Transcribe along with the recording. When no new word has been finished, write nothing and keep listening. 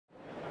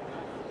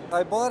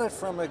I bought it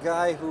from a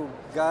guy who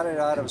got it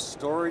out of a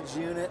storage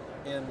unit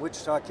in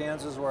Wichita,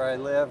 Kansas, where I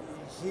live.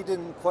 He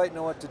didn't quite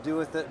know what to do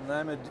with it, and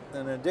I'm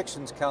an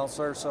addictions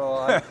counselor, so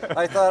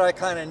I thought I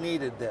kind of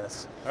needed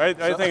this. I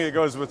think it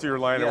goes with your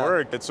line of Yeah.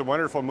 work. It's a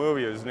wonderful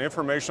movie. It was an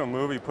informational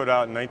movie put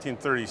out in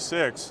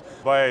 1936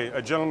 by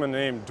a gentleman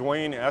named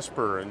Dwayne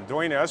Esper. And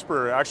Dwayne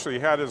Esper actually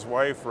had his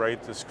wife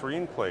write the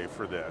screenplay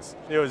for this.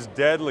 It was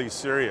deadly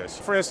serious.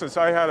 For instance,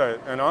 I had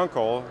an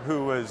uncle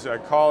who was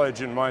at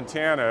college in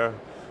Montana,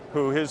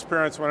 who his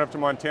parents went up to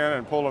Montana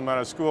and pulled him out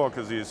of school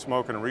because he was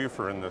smoking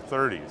reefer in the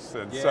 30s.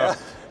 And Yeah.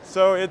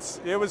 so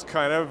it was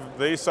kind of,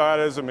 they saw it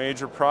as a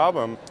major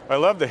problem. I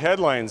love the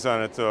headlines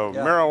on it though.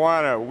 Yeah.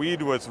 Marijuana,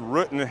 weed with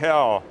root in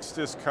hell. It's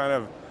just kind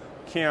of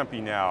campy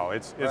now.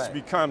 It's Right.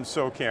 become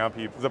so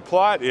campy. The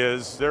plot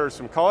is there are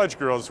some college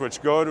girls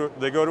which go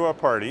to a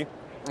party,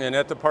 and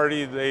at the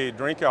party they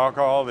drink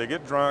alcohol, they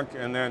get drunk,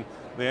 and then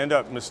they end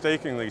up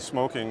mistakenly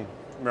smoking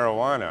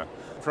marijuana.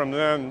 From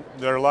then,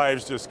 their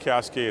lives just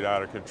cascade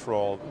out of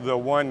control. The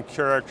one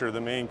character,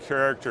 the main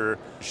character,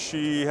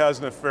 she has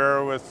an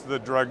affair with the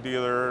drug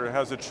dealer,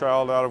 has a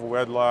child out of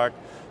wedlock,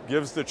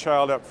 gives the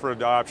child up for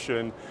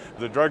adoption.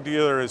 The drug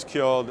dealer is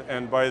killed,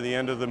 and by the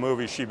end of the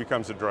movie, she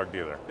becomes a drug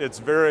dealer. It's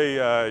very,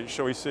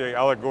 shall we say,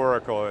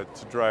 allegorical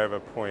to drive a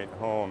point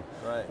home.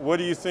 Right. What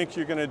do you think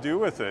you're going to do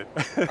with it?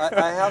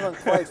 I haven't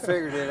quite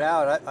figured it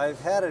out. I've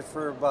had it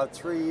for about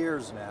 3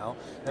 years now,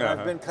 and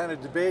I've been kind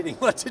of debating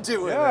what to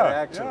do with it,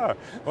 actually. Yeah.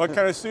 What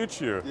kind of suits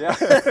you? Yeah.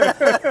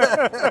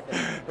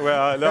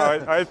 Well, no,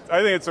 I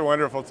think it's a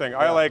wonderful thing.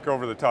 I like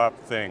over-the-top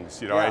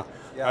things, you know.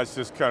 Yeah. That's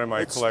just kind of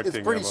my collecting.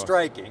 It's pretty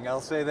striking,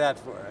 I'll say that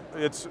for it.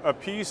 It's a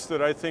piece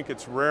that I think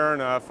it's rare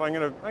enough. I'm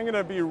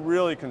gonna be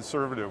really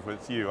conservative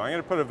with you. I'm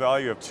gonna put a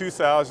value of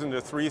 $2,000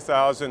 to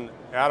 $3,000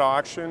 at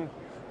auction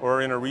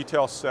or in a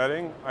retail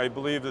setting. I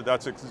believe that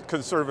that's a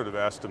conservative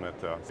estimate,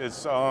 though.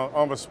 It's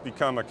almost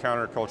become a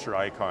counterculture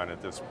icon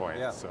at this point.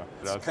 Yeah. So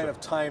it's kind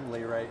of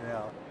timely right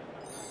now.